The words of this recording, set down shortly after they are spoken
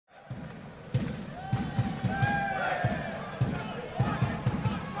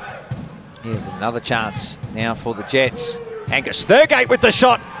Here's another chance now for the Jets. Angus Thurgate with the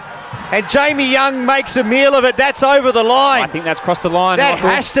shot. And Jamie Young makes a meal of it. That's over the line. I think that's crossed the line. That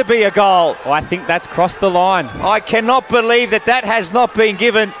has to be a goal. I think that's crossed the line. I cannot believe that that has not been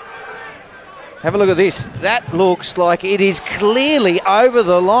given. Have a look at this. That looks like it is clearly over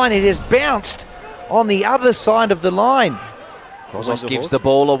the line. It has bounced on the other side of the line. Crossos gives the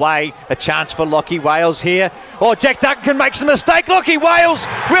ball away. A chance for Lockie Wales here. Oh, Jack Duncan makes a mistake. Lockie Wales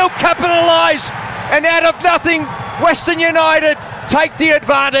will capitalise. And out of nothing, Western United take the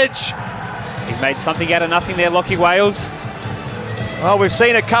advantage. He's made something out of nothing there, Lockie Wales. Well, we've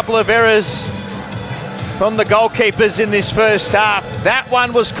seen a couple of errors from the goalkeepers in this first half. That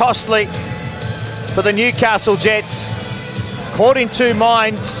one was costly for the Newcastle Jets. Caught in two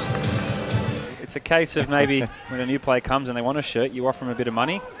minds. It's a case of maybe when a new player comes and they want a shirt, you offer them a bit of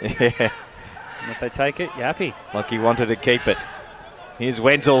money. Yeah. And if they take it, you're happy. Like he wanted to keep it. Here's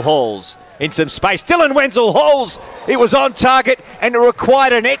Wenzel Halls in some space. Dylan Wenzel Halls. It was on target and it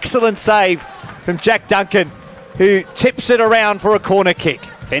required an excellent save from Jack Duncan, who tips it around for a corner kick.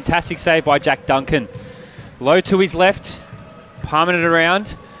 Fantastic save by Jack Duncan. Low to his left, palming it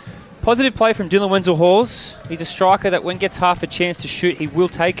around. Positive play from Dylan Wenzel Halls. He's a striker that when gets half a chance to shoot, he will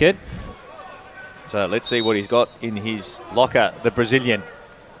take it. So let's see what he's got in his locker, the Brazilian.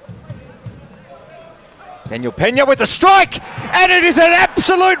 Daniel Pena with the strike, and it is an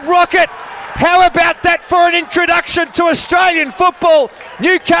absolute rocket. How about that for an introduction to Australian football?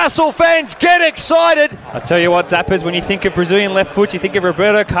 Newcastle fans get excited. I'll tell you what, Zappers, when you think of Brazilian left foot, you think of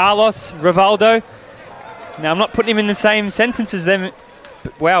Roberto Carlos, Rivaldo. Now, I'm not putting him in the same sentence as them,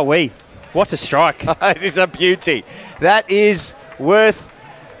 but wowee, what a strike. It is a beauty. That is worth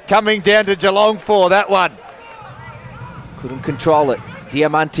coming down to Geelong for, that one. Couldn't control it.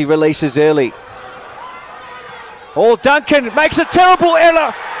 Diamante releases early. Oh, Duncan makes a terrible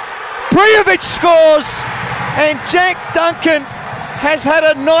error. Prijovic scores. And Jack Duncan has had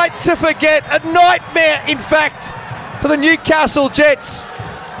a night to forget. A nightmare, in fact, for the Newcastle Jets.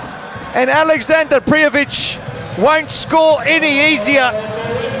 And Alexander Prijovic won't score any easier.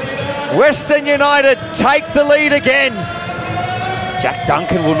 Western United take the lead again. Jack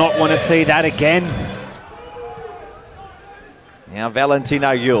Duncan will not want to see that again. Now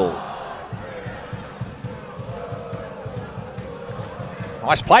Valentino Yule.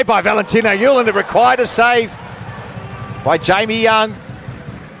 Nice play by Valentino Yule, and it required a save by Jamie Young.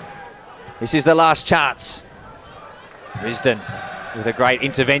 This is the last chance. Risdon with a great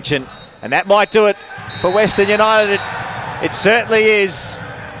intervention, and that might do it for Western United. It certainly is.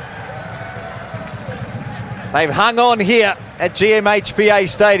 They've hung on here at GMHBA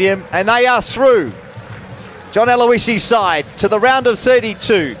Stadium, and they are through. John Aloisi's side to the round of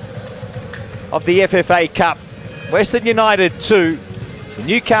 32 of the FFA Cup. Western United 2, the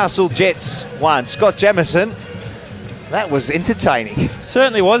Newcastle Jets 1. Scott Jamieson, that was entertaining.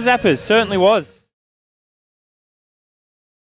 Certainly was, Zappers, certainly was.